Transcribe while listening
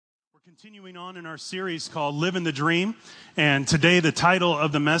Continuing on in our series called Living the Dream, and today the title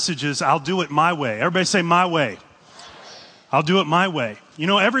of the message is I'll Do It My Way. Everybody say my way. I'll do it my way. You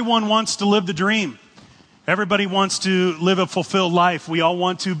know, everyone wants to live the dream. Everybody wants to live a fulfilled life. We all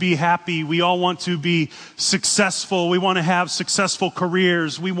want to be happy. We all want to be successful. We want to have successful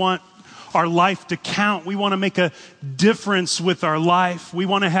careers. We want our life to count. We want to make a difference with our life. We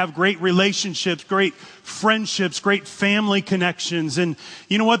want to have great relationships, great friendships, great family connections. And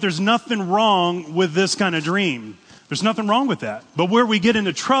you know what? There's nothing wrong with this kind of dream. There's nothing wrong with that. But where we get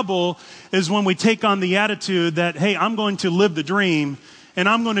into trouble is when we take on the attitude that, hey, I'm going to live the dream and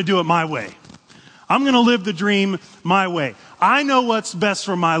I'm going to do it my way. I'm going to live the dream my way. I know what's best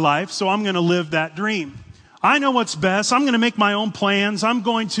for my life, so I'm going to live that dream. I know what's best. I'm going to make my own plans. I'm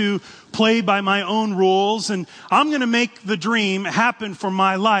going to play by my own rules, and I'm going to make the dream happen for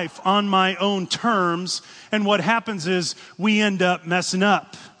my life on my own terms. And what happens is we end up messing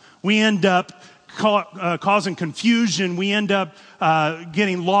up. We end up causing confusion. We end up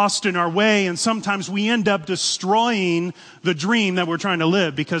getting lost in our way, and sometimes we end up destroying the dream that we're trying to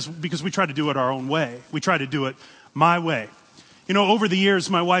live because we try to do it our own way. We try to do it my way. You know, over the years,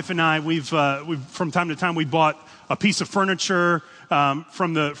 my wife and I, we've from time to time, we bought a piece of furniture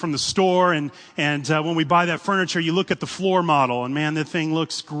from the store, and when we buy that furniture, you look at the floor model, and man, the thing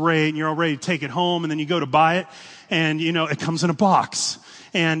looks great, and you're all ready to take it home, and then you go to buy it, and you know, it comes in a box,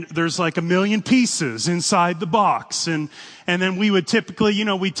 and there's like 1 million pieces inside the box, and then we would typically, you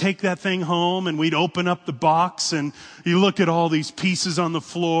know, we'd take that thing home, and we'd open up the box, and you look at all these pieces on the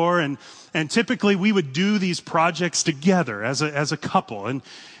floor, and typically we would do these projects together as a couple. And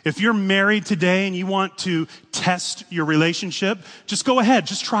if you're married today and you want to test your relationship, just go ahead,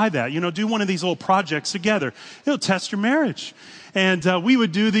 just try that. You know, do one of these little projects together. It'll test your marriage. And we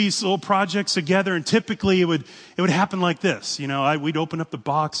would do these little projects together, and typically it would happen like this. You know, we'd open up the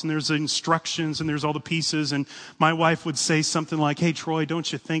box, and there's the instructions, and there's all the pieces, and my wife would say something like, "Hey, Troy,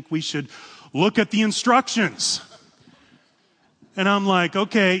 don't you think we should look at the instructions?" And I'm like,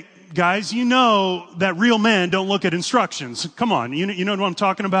 "Okay, guys, you know that real men don't look at instructions. Come on, you know what I'm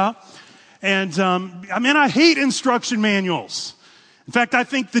talking about?" And I hate instruction manuals. In fact, I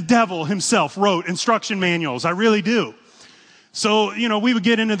think the devil himself wrote instruction manuals. I really do. So, you know, we would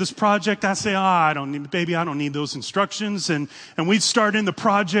get into this project. I say, I don't need those instructions. And we'd start in the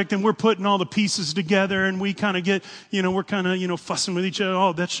project, and we're putting all the pieces together, and we kind of get, you know, we're kind of, you know, fussing with each other.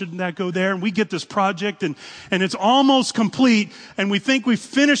 Oh, shouldn't that go there? And we get this project, and it's almost complete, and we think we've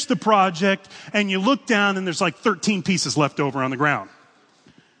finished the project, and you look down, and there's like 13 pieces left over on the ground.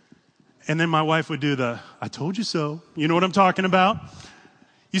 And then my wife would do I told you so. You know what I'm talking about?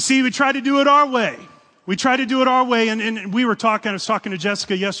 You see, we try to do it our way. We try to do it our way, and I was talking to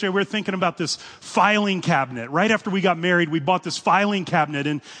Jessica yesterday, we were thinking about this filing cabinet. Right after we got married, we bought this filing cabinet,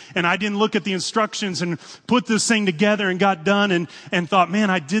 and I didn't look at the instructions and put this thing together and got done and thought, man,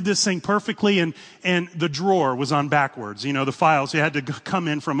 I did this thing perfectly, and the drawer was on backwards. You know, the files, you had to come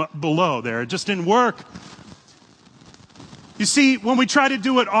in from below there. It just didn't work. You see, when we try to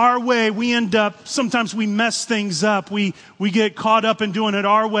do it our way, sometimes we mess things up. We get caught up in doing it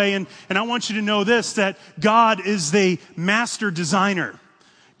our way. And I want you to know this, that God is the master designer.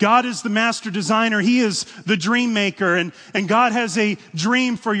 God is the master designer. He is the dream maker. And God has a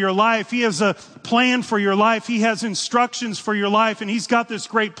dream for your life. He has a plan for your life. He has instructions for your life. And He's got this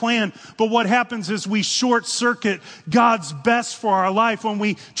great plan. But what happens is we short circuit God's best for our life when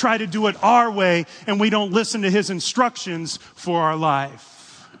we try to do it our way and we don't listen to His instructions for our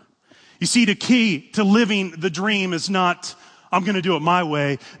life. You see, the key to living the dream is not, I'm going to do it my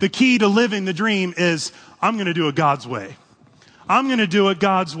way. The key to living the dream is, I'm going to do it God's way. I'm going to do it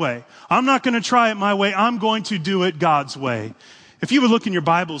God's way. I'm not going to try it my way. I'm going to do it God's way. If you would look in your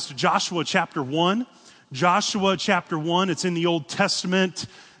Bibles to Joshua chapter 1. Joshua chapter 1. It's in the Old Testament.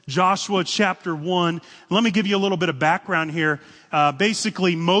 Joshua chapter 1. Let me give you a little bit of background here.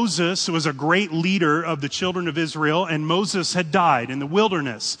 Basically, Moses was a great leader of the children of Israel, and Moses had died in the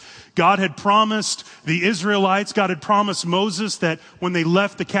wilderness. God had promised the Israelites, God had promised Moses that when they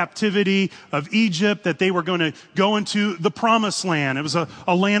left the captivity of Egypt, that they were going to go into the promised land. It was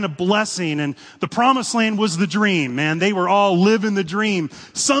a land of blessing, and the promised land was the dream, man. They were all living the dream.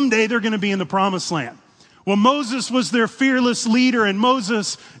 Someday they're going to be in the promised land. Well, Moses was their fearless leader, and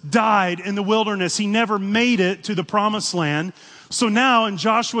Moses died in the wilderness. He never made it to the promised land. So now in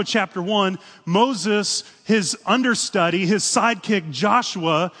Joshua chapter 1, Moses, his understudy, his sidekick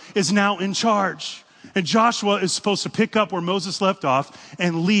Joshua, is now in charge. And Joshua is supposed to pick up where Moses left off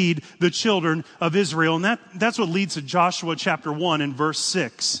and lead the children of Israel. And that's what leads to Joshua chapter 1 and verse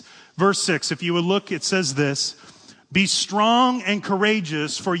 6. Verse 6, if you would look, it says this, Be strong and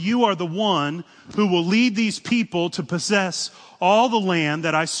courageous, for you are the one who will lead these people to possess all the land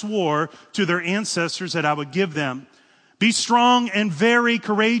that I swore to their ancestors that I would give them. Be strong and very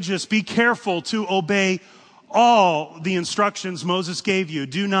courageous. Be careful to obey all the instructions Moses gave you.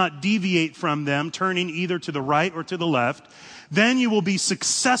 Do not deviate from them, turning either to the right or to the left. Then you will be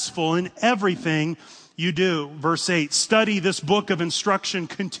successful in everything you do. Verse 8, study this book of instruction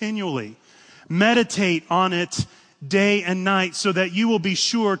continually. Meditate on it day and night so that you will be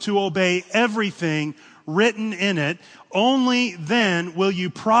sure to obey everything written in it. Only then will you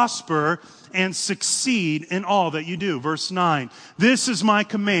prosper and succeed in all that you do. Verse 9, this is my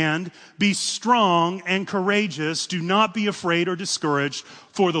command. Be strong and courageous. Do not be afraid or discouraged,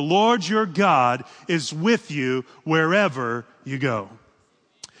 for the Lord your God is with you wherever you go.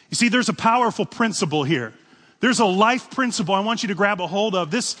 You see, there's a powerful principle here. There's a life principle I want you to grab a hold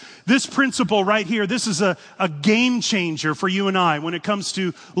of. This principle right here, this is a game changer for you and I when it comes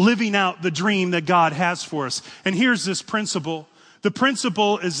to living out the dream that God has for us. And here's this principle. The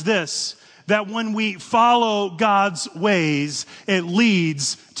principle is this, that when we follow God's ways, it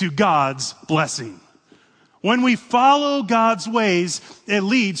leads to God's blessing. When we follow God's ways, it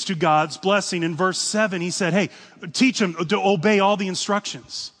leads to God's blessing. In verse 7, he said, hey, teach them to obey all the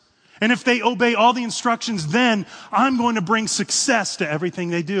instructions. And if they obey all the instructions, then I'm going to bring success to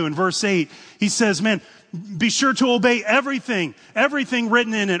everything they do. In verse 8, he says, man, be sure to obey everything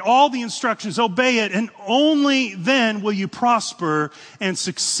written in it, all the instructions, obey it, and only then will you prosper and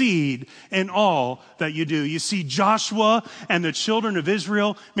succeed in all that you do. You see, Joshua and the children of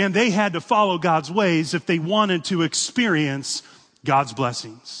Israel, man, they had to follow God's ways if they wanted to experience God's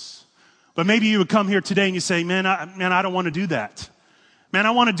blessings. But maybe you would come here today and you say, man, I don't want to do that. Man,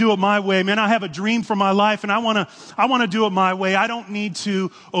 I want to do it my way. Man, I have a dream for my life and I want to do it my way. I don't need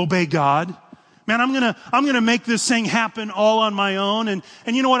to obey God. Man, I'm going to make this thing happen all on my own. And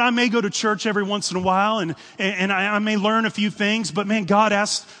you know what? I may go to church every once in a while and I may learn a few things, but man, God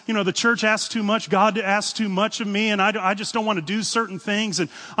asks, the church asks too much. God asks too much of me and I just don't want to do certain things and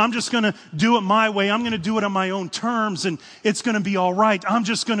I'm just going to do it my way. I'm going to do it on my own terms and it's going to be all right. I'm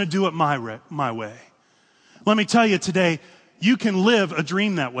just going to do it my way. Let me tell you today, you can live a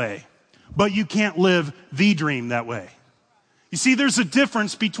dream that way, but you can't live the dream that way. You see, there's a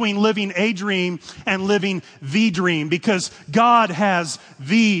difference between living a dream and living the dream because God has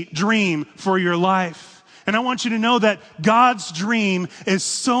the dream for your life. And I want you to know that God's dream is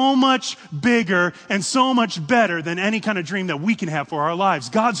so much bigger and so much better than any kind of dream that we can have for our lives.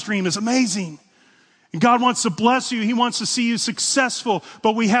 God's dream is amazing. And God wants to bless you. He wants to see you successful,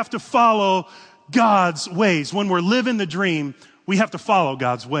 but we have to follow God's ways. When we're living the dream, we have to follow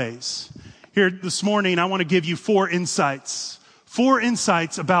God's ways. Here this morning, I want to give you 4 insights. 4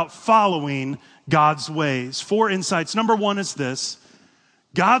 insights about following God's ways. 4 insights. Number 1 is this.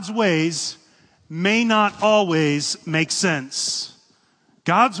 God's ways may not always make sense.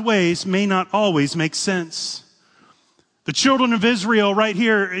 God's ways may not always make sense. The children of Israel right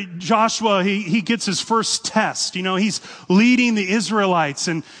here, Joshua, he gets his first test. He's leading the Israelites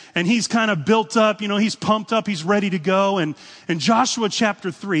and he's kind of built up, he's pumped up, he's ready to go. And in Joshua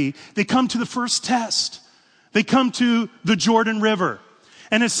chapter 3, they come to the first test. They come to the Jordan River.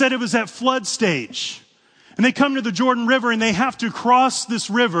 And it said it was at flood stage. And they come to the Jordan River and they have to cross this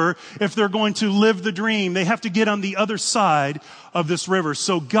river if they're going to live the dream. They have to get on the other side of this river.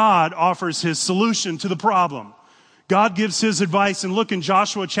 So God offers his solution to the problem. God gives his advice, and look in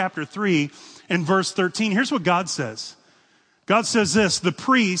Joshua chapter 3 and verse 13. Here's what God says. God says this, the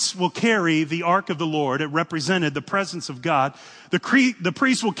priests will carry the ark of the Lord. It represented the presence of God. The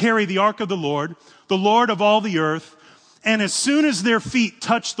priests will carry the ark of the Lord of all the earth. And as soon as their feet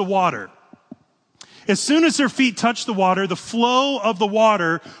touch the water, the flow of the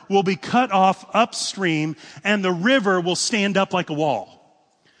water will be cut off upstream and the river will stand up like a wall.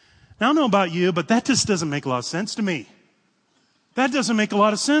 Now, I don't know about you, but that just doesn't make a lot of sense to me. That doesn't make a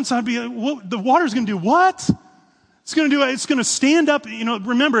lot of sense. I'd be like, well, the water's going to do what? It's going to stand up.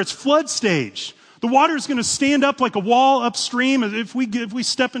 Remember, it's flood stage. The water is going to stand up like a wall upstream. If we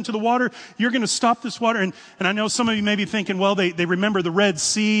step into the water, you're going to stop this water. And I know some of you may be thinking, well, they remember the Red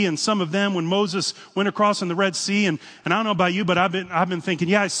Sea, and some of them when Moses went across in the Red Sea. And I don't know about you, but I've been thinking,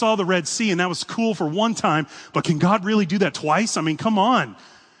 yeah, I saw the Red Sea, and that was cool for one time. But can God really do that twice? I mean, come on.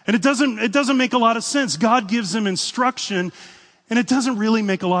 And it doesn't make a lot of sense. God gives them instruction, and it doesn't really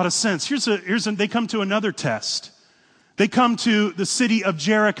make a lot of sense. They come to another test. They come to the city of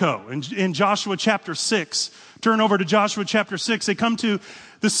Jericho in Joshua chapter 6. Turn over to Joshua chapter 6. They come to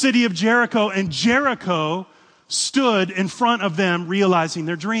the city of Jericho, and Jericho stood in front of them realizing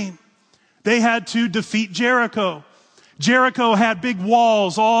their dream. They had to defeat Jericho. Jericho had big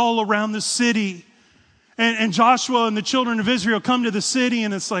walls all around the city. And Joshua and the children of Israel come to the city,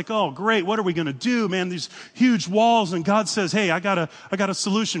 and it's like, oh, great, what are we going to do, man? These huge walls. And God says, hey, I got a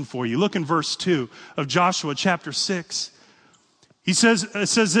solution for you. Look in verse 2 of Joshua chapter 6. It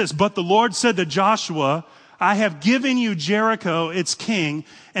says this, but the Lord said to Joshua, I have given you Jericho, its king,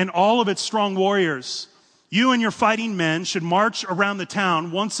 and all of its strong warriors. You and your fighting men should march around the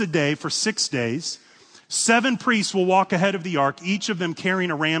town once a day for 6 days. 7 priests will walk ahead of the ark, each of them carrying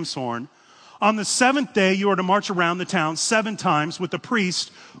a ram's horn. On the 7th day, you are to march around the town 7 times with the priests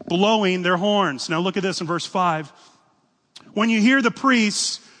blowing their horns. Now look at this in verse 5. When you hear the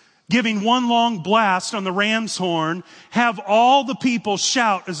priests giving one long blast on the ram's horn, have all the people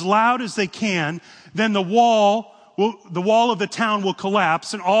shout as loud as they can. Then the wall of the town will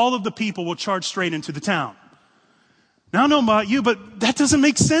collapse, and all of the people will charge straight into the town. Now I don't know about you, but that doesn't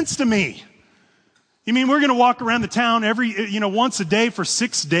make sense to me. You mean we're going to walk around the town once a day for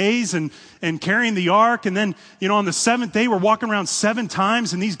 6 days and carrying the ark, and then, on the 7th day we're walking around 7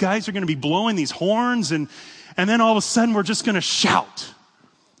 times, and these guys are going to be blowing these horns, and then all of a sudden we're just going to shout.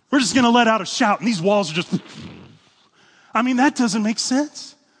 We're just going to let out a shout, and these walls are just, that doesn't make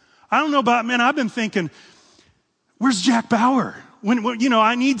sense. I don't know about, I've been thinking, where's Jack Bauer?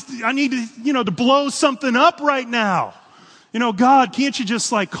 I need to, to blow something up right now. God, can't you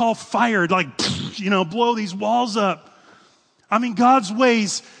just call fire, blow these walls up? God's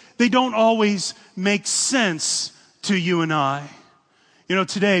ways, they don't always make sense to you and I.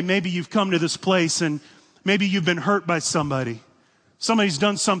 Today, maybe you've come to this place and maybe you've been hurt by somebody. Somebody's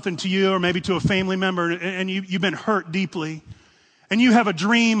done something to you or maybe to a family member, and you've been hurt deeply. And you have a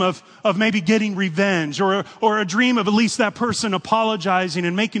dream of maybe getting revenge or a dream of at least that person apologizing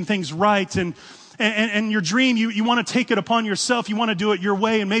and making things right. And your dream, you want to take it upon yourself. You want to do it your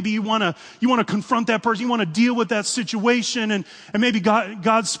way. And maybe you want to confront that person. You want to deal with that situation. And maybe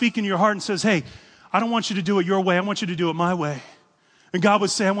God's speaking to your heart and says, hey, I don't want you to do it your way. I want you to do it my way. And God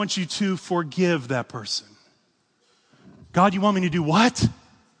would say, I want you to forgive that person. God, you want me to do what?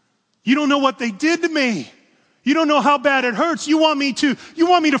 You don't know what they did to me. You don't know how bad it hurts. You want me to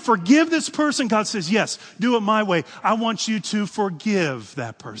forgive this person? God says, yes, do it my way. I want you to forgive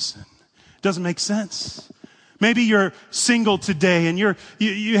that person. Doesn't make sense. Maybe you're single today and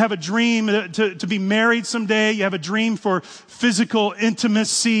you have a dream to be married someday. You have a dream for physical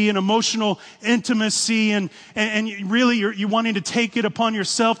intimacy and emotional intimacy, and really you're wanting to take it upon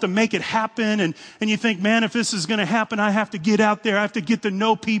yourself to make it happen. And you think, man, if this is going to happen, I have to get out there. I have to get to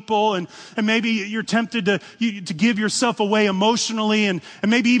know people. And maybe you're tempted to give yourself away emotionally and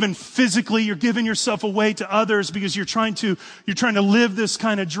maybe even physically. You're giving yourself away to others because you're trying to live this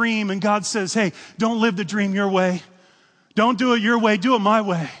kind of dream. And God says, hey, don't live the dream your way. Don't do it your way. Do it my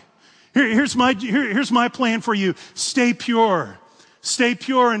way. Here's my plan for you. Stay pure. Stay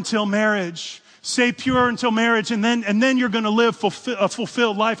pure until marriage. Stay pure until marriage, and then you're going to live a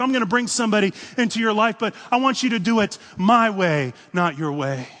fulfilled life. I'm going to bring somebody into your life, but I want you to do it my way, not your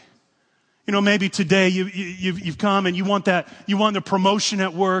way. Maybe today you've come and you want the promotion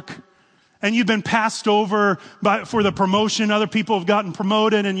at work. And you've been passed over for the promotion. Other people have gotten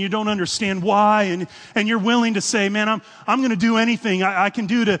promoted and you don't understand why. And you're willing to say, man, I'm going to do anything I can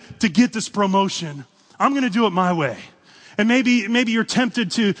do to get this promotion. I'm going to do it my way. And maybe you're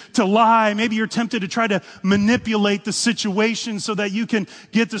tempted to lie. Maybe you're tempted to try to manipulate the situation so that you can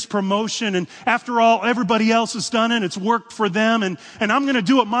get this promotion. And after all, everybody else has done it. It's worked for them. And I'm going to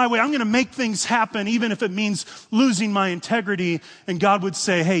do it my way. I'm going to make things happen, even if it means losing my integrity. And God would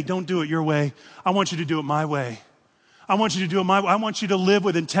say, hey, don't do it your way. I want you to do it my way. I want you to do it my way. I want you to live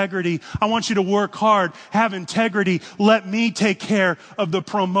with integrity. I want you to work hard, have integrity. Let me take care of the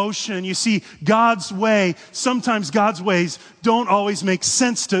promotion. You see, God's way, sometimes God's ways don't always make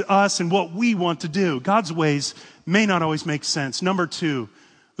sense to us and what we want to do. God's ways may not always make sense. Number 2,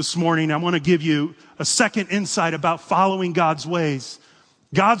 this morning, I want to give you a second insight about following God's ways.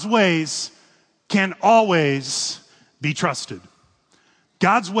 God's ways can always be trusted.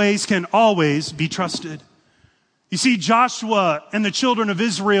 God's ways can always be trusted. You see, Joshua and the children of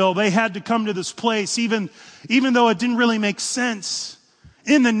Israel, they had to come to this place, even though it didn't really make sense.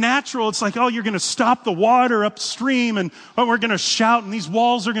 In the natural, it's like, oh, you're going to stop the water upstream and we're going to shout and these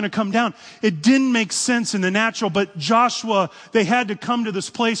walls are going to come down. It didn't make sense in the natural, but Joshua, they had to come to this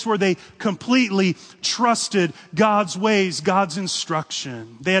place where they completely trusted God's ways, God's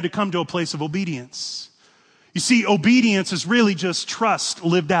instruction. They had to come to a place of obedience. You see, obedience is really just trust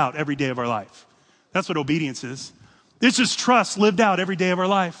lived out every day of our life. That's what obedience is. It's just trust lived out every day of our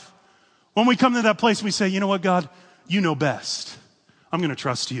life. When we come to that place, we say, you know what, God, you know best. I'm going to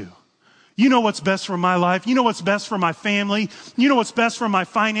trust you. You know what's best for my life. You know what's best for my family. You know what's best for my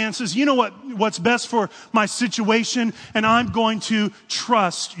finances. You know what's best for my situation. And I'm going to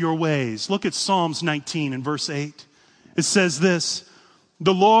trust your ways. Look at Psalms 19 and verse 8. It says this,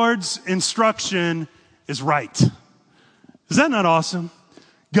 the Lord's instruction is right. Is that not awesome?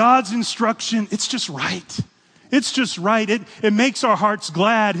 God's instruction, it's just right. It's just right. It makes our hearts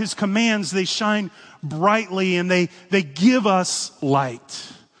glad. His commands, they shine brightly and they give us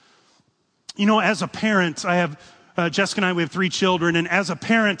light. You know, as a parent, I have, Jessica and I, we have 3 children. And as a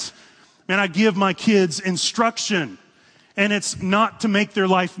parent, man, I give my kids instruction. And it's not to make their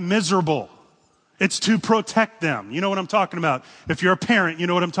life miserable. It's to protect them. You know what I'm talking about. If you're a parent, you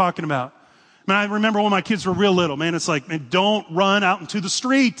know what I'm talking about. Man, I remember when my kids were real little, man, it's like, man, don't run out into the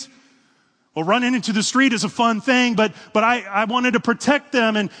street. Well, running into the street is a fun thing, but I wanted to protect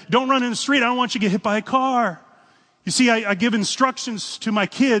them, and don't run in the street. I don't want you to get hit by a car. You see, I give instructions to my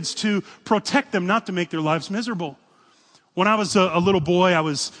kids to protect them, not to make their lives miserable. When I was a little boy, I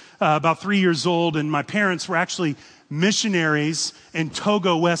was about 3 years old, and my parents were actually missionaries in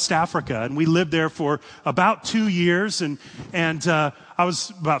Togo, West Africa. And we lived there for about 2 years. And I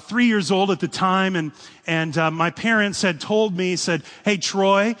was about 3 years old at the time. And my parents had told me, said, hey,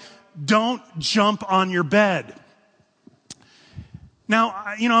 Troy, don't jump on your bed.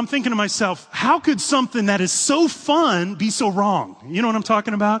 Now, you know, I'm thinking to myself, how could something that is so fun be so wrong? You know what I'm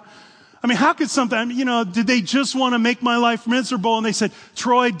talking about? I mean, how could something, you know, did they just want to make my life miserable? And they said,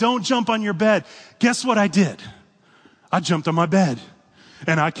 Troy, don't jump on your bed. Guess what I did? I jumped on my bed.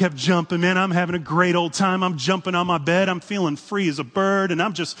 And I kept jumping, man. I'm having a great old time. I'm jumping on my bed. I'm feeling free as a bird. And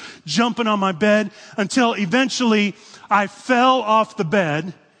I'm just jumping on my bed until eventually I fell off the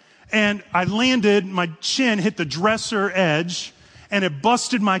bed and I landed, my chin hit the dresser edge and it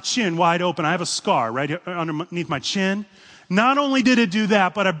busted my chin wide open. I have a scar right underneath my chin. Not only did it do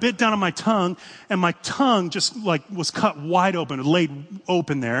that, but I bit down on my tongue and my tongue just like was cut wide open. It laid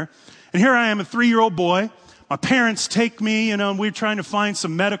open there. And here I am, a 3-year-old boy. My parents take me, you know, and we're trying to find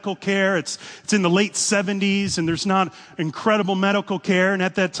some medical care. It's in the late 70s and there's not incredible medical care. And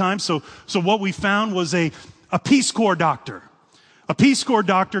at that time, so what we found was a Peace Corps doctor. A Peace Corps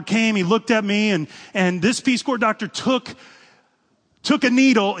doctor came, he looked at me and this Peace Corps doctor took a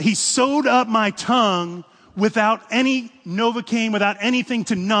needle. He sewed up my tongue without any Novocaine, without anything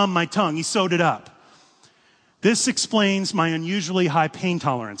to numb my tongue. He sewed it up. This explains my unusually high pain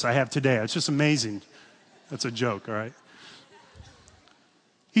tolerance I have today. It's just amazing. That's a joke, all right?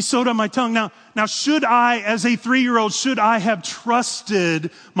 He sewed up my tongue. Now, should I, as a 3-year-old, should I have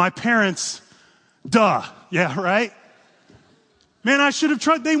trusted my parents? Duh. Yeah, right? Man, I should have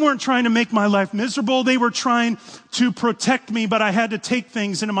tried. They weren't trying to make my life miserable. They were trying to protect me, but I had to take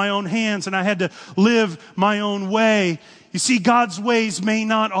things into my own hands and I had to live my own way. You see, God's ways may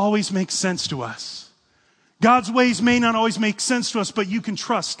not always make sense to us. God's ways may not always make sense to us, but you can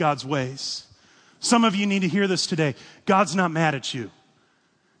trust God's ways. Some of you need to hear this today. God's not mad at you.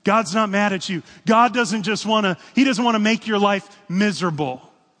 God's not mad at you. God doesn't want to make your life miserable.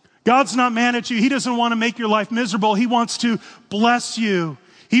 God's not mad at you. He doesn't want to make your life miserable. He wants to bless you.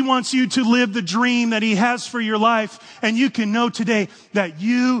 He wants you to live the dream that He has for your life. And you can know today that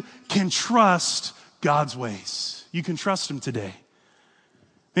you can trust God's ways. You can trust Him today.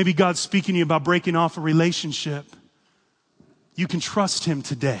 Maybe God's speaking to you about breaking off a relationship. You can trust Him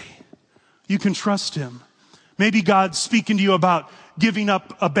today. You can trust Him. Maybe God's speaking to you about giving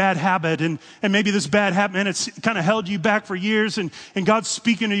up a bad habit and maybe this bad habit, and it's kind of held you back for years and God's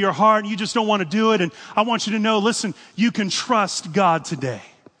speaking to your heart and you just don't want to do it. And I want you to know, listen, you can trust God today.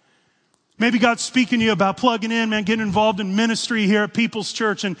 Maybe God's speaking to you about plugging in, man, getting involved in ministry here at People's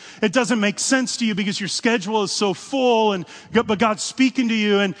Church, and it doesn't make sense to you because your schedule is so full, but God's speaking to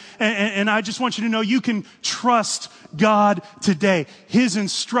you, and I just want you to know you can trust God today. His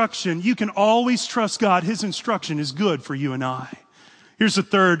instruction, you can always trust God. His instruction is good for you and I. Here's the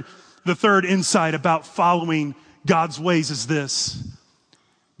third insight about following God's ways is this.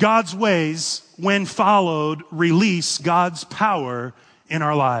 God's ways, when followed, release God's power in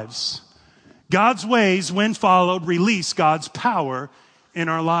our lives. God's ways, when followed, release God's power in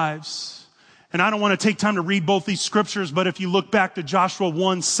our lives. And I don't want to take time to read both these scriptures, but if you look back to Joshua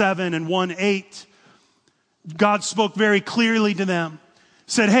 1:7 and 1:8, God spoke very clearly to them.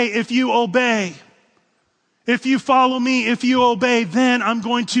 Said, hey, if you obey, if you follow me, if you obey, then I'm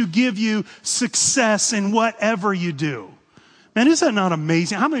going to give you success in whatever you do. Man, is that not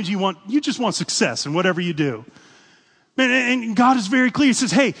amazing? How many of you just want success in whatever you do? Man, and God is very clear. He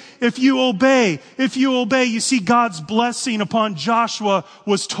says, hey, if you obey, you see God's blessing upon Joshua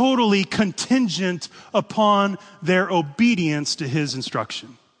was totally contingent upon their obedience to His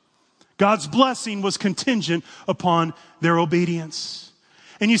instruction. God's blessing was contingent upon their obedience.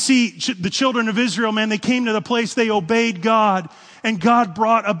 And you see, the children of Israel, man, they came to the place, they obeyed God, and God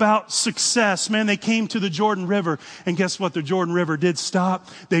brought about success. Man, they came to the Jordan River, and guess what? The Jordan River did stop.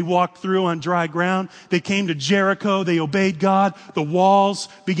 They walked through on dry ground. They came to Jericho. They obeyed God. The walls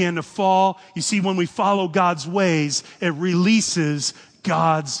began to fall. You see, when we follow God's ways, it releases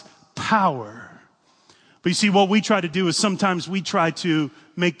God's power. But you see, what we try to do is sometimes we try to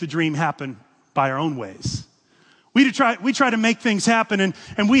make the dream happen by our own ways. We try to make things happen,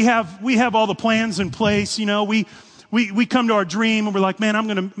 and we have all the plans in place. You know, we come to our dream and we're like,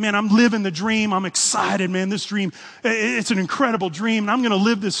 I'm living the dream. I'm excited, man. This dream, it's an incredible dream, and I'm going to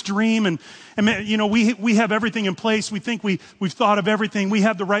live this dream. And man, you know, we have everything in place. We think we've thought of everything. We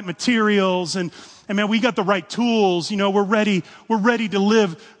have the right materials, and man, we got the right tools. You know, we're ready to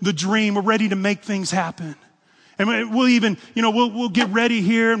live the dream. We're ready to make things happen. And we'll even, you know, we'll get ready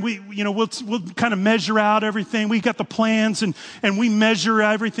here, and we'll kind of measure out everything. We got the plans, and we measure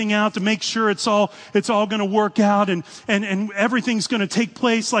everything out to make sure it's all going to work out, and everything's going to take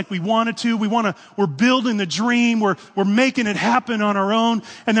place like we want it to. We're building the dream. We're making it happen on our own.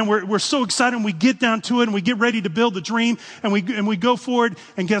 And then we're so excited, and we get down to it, and we get ready to build the dream, and we go forward,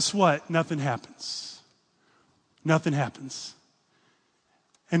 and guess what? Nothing happens. Nothing happens.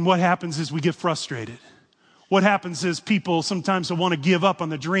 And what happens is we get frustrated. What happens is people sometimes will want to give up on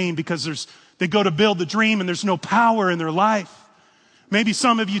the dream because they go to build the dream and there's no power in their life. Maybe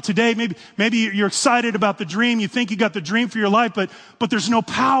some of you today, maybe you're excited about the dream. You think you got the dream for your life, but there's no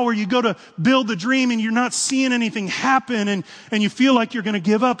power. You go to build the dream and you're not seeing anything happen, and you feel like you're going to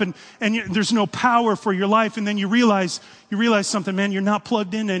give up, and there's no power for your life. And then you realize something, man, you're not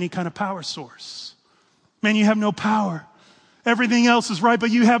plugged into any kind of power source. Man, you have no power. Everything else is right,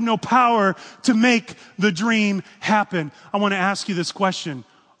 but you have no power to make the dream happen. I want to ask you this question.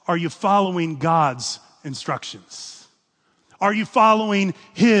 Are you following God's instructions? Are you following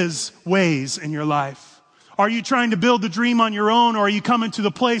His ways in your life? Are you trying to build the dream on your own, or are you coming to the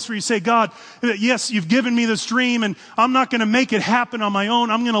place where you say, God, yes, you've given me this dream, and I'm not going to make it happen on my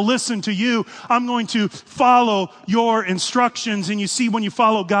own. I'm going to listen to you. I'm going to follow your instructions. And you see, when you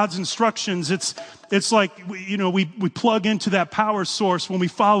follow God's instructions, it's like, you know, we plug into that power source when we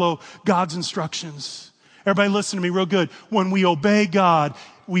follow God's instructions. Everybody listen to me real good. When we obey God,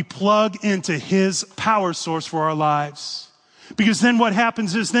 we plug into His power source for our lives. Because then what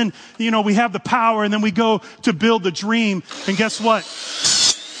happens is we have the power, and then we go to build the dream. And guess what?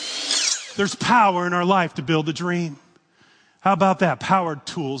 There's power in our life to build the dream. How about that? Powered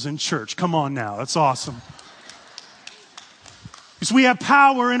tools in church. Come on now. That's awesome. Because we have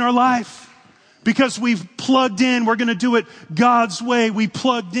power in our life. Because we've plugged in, we're going to do it God's way. We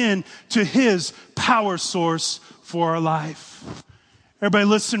plugged in to His power source for our life. Everybody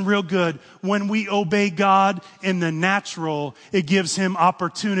listen real good. When we obey God in the natural, it gives Him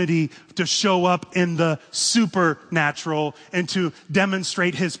opportunity to show up in the supernatural and to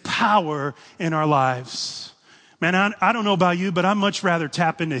demonstrate His power in our lives. Man, I don't know about you, but I'd much rather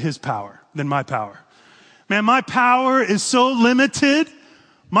tap into His power than my power. Man, my power is so limited.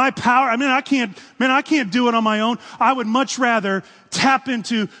 My power, I can't do it on my own. I would much rather tap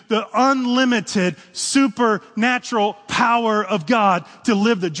into the unlimited supernatural power of God to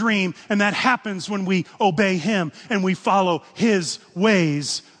live the dream. And that happens when we obey Him and we follow His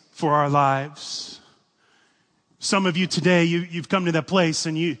ways for our lives. Some of you today, you've come to that place,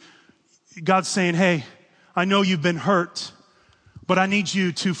 and God's saying, hey, I know you've been hurt, but I need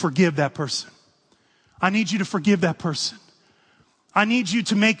you to forgive that person. I need you to forgive that person. I need you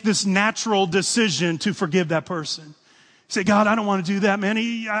to make this natural decision to forgive that person. Say, God, I don't want to do that, man.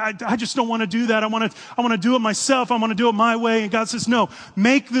 I just don't want to do that. I want to do it myself. I want to do it my way. And God says, no,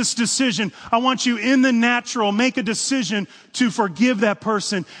 make this decision. I want you in the natural, make a decision to forgive that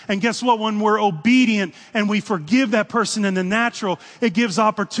person. And guess what? When we're obedient and we forgive that person in the natural, it gives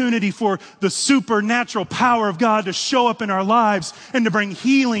opportunity for the supernatural power of God to show up in our lives and to bring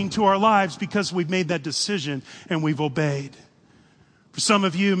healing to our lives because we've made that decision and we've obeyed. For some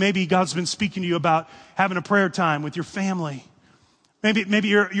of you, maybe God's been speaking to you about having a prayer time with your family. Maybe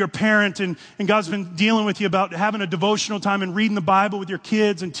you're a parent and God's been dealing with you about having a devotional time and reading the Bible with your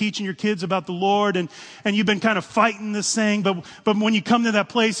kids and teaching your kids about the Lord. And you've been kind of fighting this thing. But when you come to that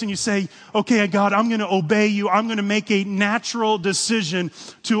place and you say, okay, God, I'm going to obey you. I'm going to make a natural decision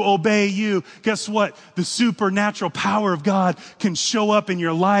to obey you. Guess what? The supernatural power of God can show up in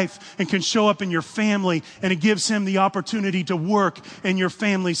your life and can show up in your family. And it gives Him the opportunity to work in your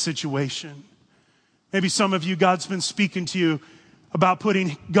family situation. Maybe some of you, God's been speaking to you about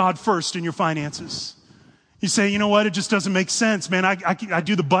putting God first in your finances. You say, you know what? It just doesn't make sense, man. I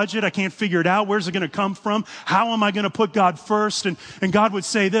do the budget. I can't figure it out. Where's it going to come from? How am I going to put God first? And God would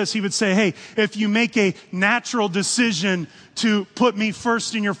say this. He would say, hey, if you make a natural decision to put me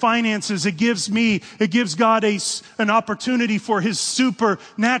first in your finances, it gives God an opportunity for his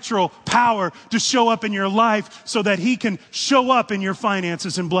supernatural power to show up in your life so that he can show up in your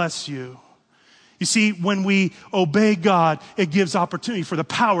finances and bless you. You see, when we obey God, it gives opportunity for the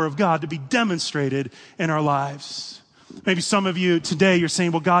power of God to be demonstrated in our lives. Maybe some of you today, you're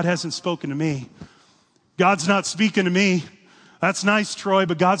saying, well, God hasn't spoken to me. God's not speaking to me. That's nice, Troy,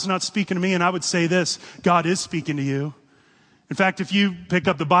 but God's not speaking to me. And I would say this, God is speaking to you. In fact, if you pick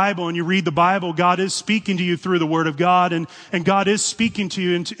up the Bible and you read the Bible, God is speaking to you through the Word of God, and God is speaking to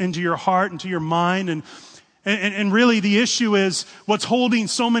you into your heart, into your mind, and really the issue is what's holding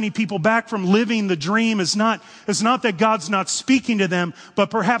so many people back from living the dream is not that God's not speaking to them,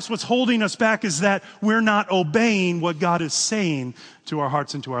 but perhaps what's holding us back is that we're not obeying what God is saying to our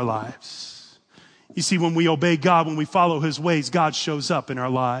hearts and to our lives. You see, when we obey God, when we follow his ways, God shows up in our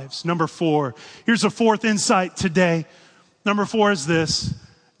lives. Number 4, here's a fourth insight today. Number 4 is this: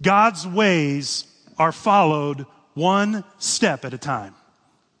 God's ways are followed one step at a time.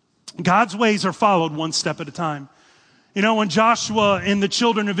 God's ways are followed one step at a time. You know, when Joshua and the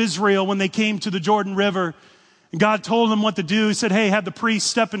children of Israel, when they came to the Jordan River, God told them what to do. He said, hey, have the priests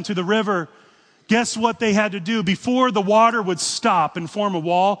step into the river. Guess what they had to do? Before the water would stop and form a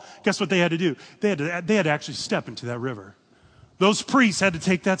wall, guess what they had to do? They had to actually step into that river. Those priests had to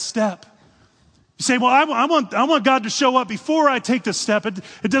take that step. You say, well, I want God to show up before I take the step.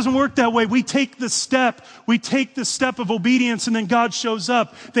 It doesn't work that way. We take the step. We take the step of obedience, and then God shows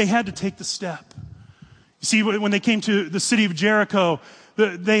up. They had to take the step. You see, when they came to the city of Jericho,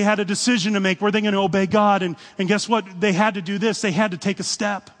 they had a decision to make. Were they going to obey God? And guess what? They had to do this. They had to take a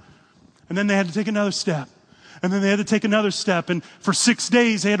step. And then they had to take another step. And then they had to take another step. And for 6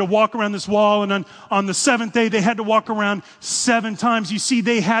 days, they had to walk around this wall. And on the 7th day, they had to walk around 7 times. You see,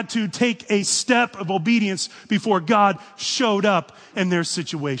 they had to take a step of obedience before God showed up in their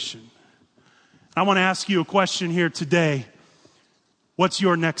situation. I want to ask you a question here today. What's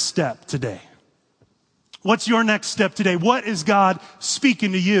your next step today? What's your next step today? What is God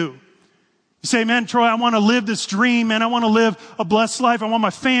speaking to you? You say, man, Troy, I want to live this dream, man. I want to live a blessed life. I want my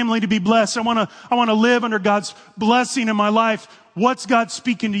family to be blessed. I want to live under God's blessing in my life. What's God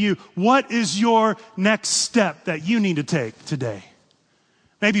speaking to you? What is your next step that you need to take today?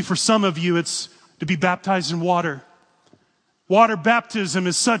 Maybe for some of you, it's to be baptized in water. Water baptism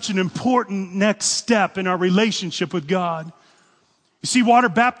is such an important next step in our relationship with God. You see, water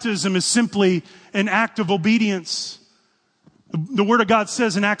baptism is simply an act of obedience. The Word of God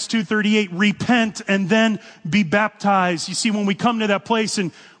says in Acts 2:38, repent and then be baptized. You see, when we come to that place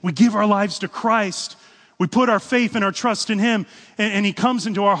and we give our lives to Christ, we put our faith and our trust in Him, and He comes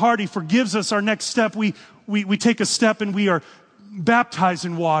into our heart. He forgives us. Our next step, we take a step and we are baptized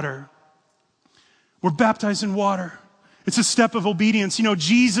in water. We're baptized in water. It's a step of obedience. You know,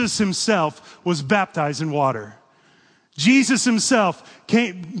 Jesus Himself was baptized in water. Jesus Himself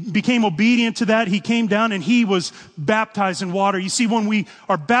became obedient to that. He came down and He was baptized in water. You see, when we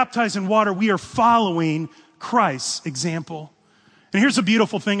are baptized in water, we are following Christ's example. And here's the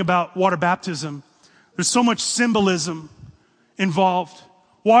beautiful thing about water baptism. There's so much symbolism involved.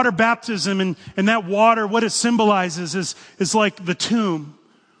 Water baptism and that water, what it symbolizes is like the tomb.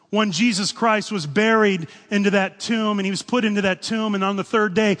 When Jesus Christ was buried into that tomb and He was put into that tomb, and on the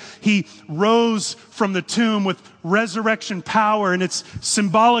 3rd day He rose from the tomb with resurrection power. And it's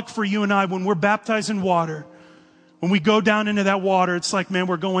symbolic for you and I when we're baptized in water. When we go down into that water, it's like, man,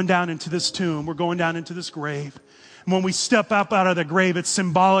 we're going down into this tomb. We're going down into this grave. And when we step up out of the grave, it's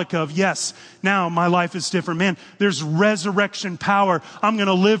symbolic of, yes, now my life is different. Man, there's resurrection power. I'm going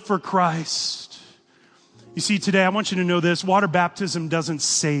to live for Christ. You see, today I want you to know this. Water baptism doesn't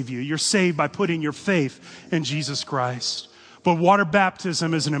save you. You're saved by putting your faith in Jesus Christ. But water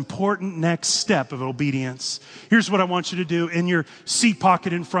baptism is an important next step of obedience. Here's what I want you to do. In your seat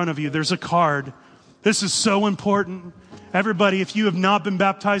pocket in front of you, there's a card. This is so important. Everybody, if you have not been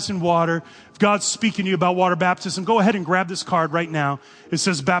baptized in water, if God's speaking to you about water baptism, go ahead and grab this card right now. It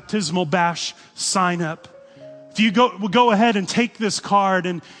says Baptismal Bash Sign Up. If you go ahead and take this card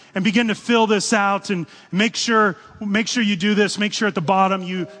and begin to fill this out, and make sure you do this. Make sure at the bottom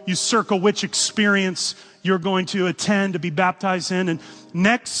you circle which experience you're going to attend to be baptized in. And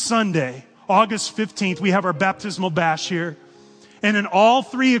next Sunday, August 15th, we have our baptismal bash here. And in all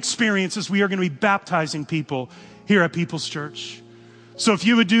 3 experiences, we are going to be baptizing people here at People's Church. So if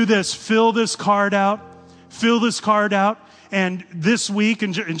you would do this, fill this card out. And this week,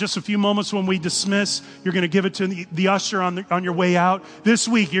 in just a few moments when we dismiss, you're going to give it to the usher on your way out. This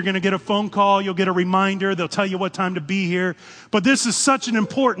week, you're going to get a phone call. You'll get a reminder. They'll tell you what time to be here. But this is such an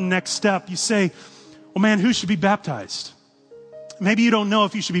important next step. You say, well, man, who should be baptized? Maybe you don't know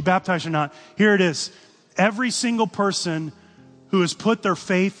if you should be baptized or not. Here it is. Every single person who has put their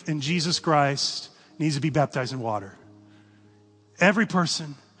faith in Jesus Christ needs to be baptized in water. Every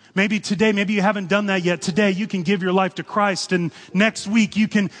person. Maybe today, maybe you haven't done that yet. Today, you can give your life to Christ, and next week, you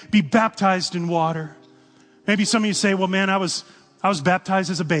can be baptized in water. Maybe some of you say, well, man, I was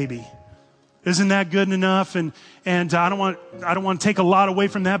baptized as a baby. Isn't that good enough? And I don't want to take a lot away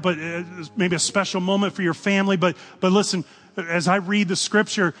from that, but maybe a special moment for your family. But listen, as I read the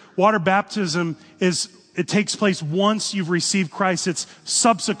scripture, water baptism it takes place once you've received Christ. It's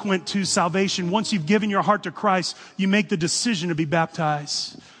subsequent to salvation. Once you've given your heart to Christ, you make the decision to be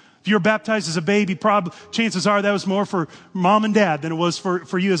baptized. If you were baptized as a baby, chances are that was more for mom and dad than it was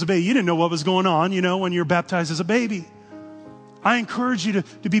for you as a baby. You didn't know what was going on, when you were baptized as a baby. I encourage you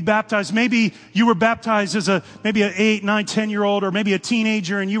to be baptized. Maybe you were baptized as maybe an 8, 9, 10-year-old, or maybe a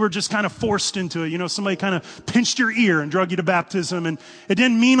teenager, and you were just kind of forced into it. Somebody kind of pinched your ear and drug you to baptism, and it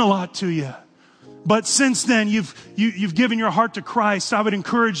didn't mean a lot to you. But since then, you've given your heart to Christ. I would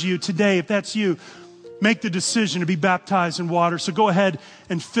encourage you today, if that's you, make the decision to be baptized in water. So go ahead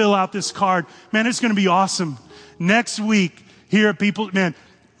and fill out this card. Man, it's going to be awesome. Next week, here at People, man,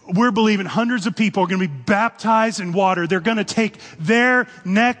 we're believing hundreds of people are going to be baptized in water. They're going to take their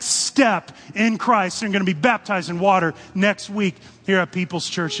next step in Christ. They're going to be baptized in water next week here at People's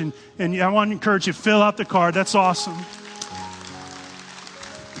Church. And I want to encourage you, fill out the card. That's awesome.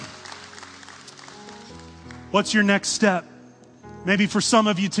 What's your next step? Maybe for some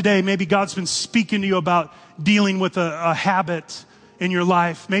of you today, maybe God's been speaking to you about dealing with a habit in your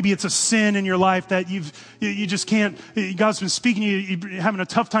life. Maybe it's a sin in your life that you just can't, God's been speaking to you, you're having a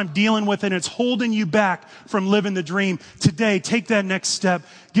tough time dealing with it, and it's holding you back from living the dream. Today, take that next step.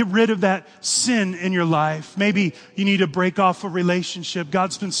 Get rid of that sin in your life. Maybe you need to break off a relationship.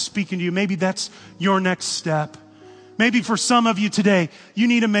 God's been speaking to you. Maybe that's your next step. Maybe for some of you today, you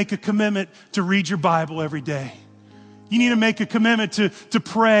need to make a commitment to read your Bible every day. You need to make a commitment to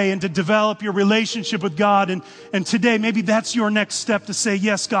pray and to develop your relationship with God. And today, maybe that's your next step to say,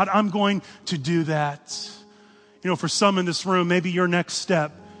 yes, God, I'm going to do that. For some in this room, maybe your next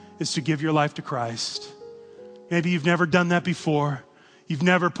step is to give your life to Christ. Maybe you've never done that before. You've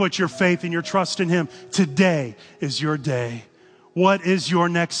never put your faith and your trust in Him. Today is your day. What is your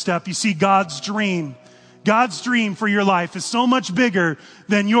next step? You see, God's dream for your life is so much bigger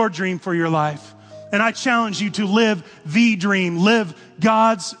than your dream for your life. And I challenge you to live the dream, live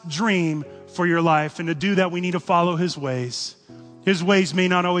God's dream for your life. And to do that, we need to follow His ways. His ways may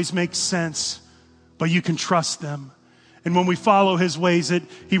not always make sense, but you can trust them. And when we follow His ways,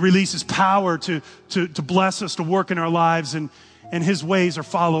 He releases power to bless us, to work in our lives. And His ways are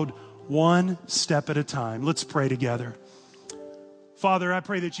followed one step at a time. Let's pray together. Father, I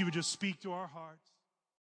pray that you would just speak to our hearts.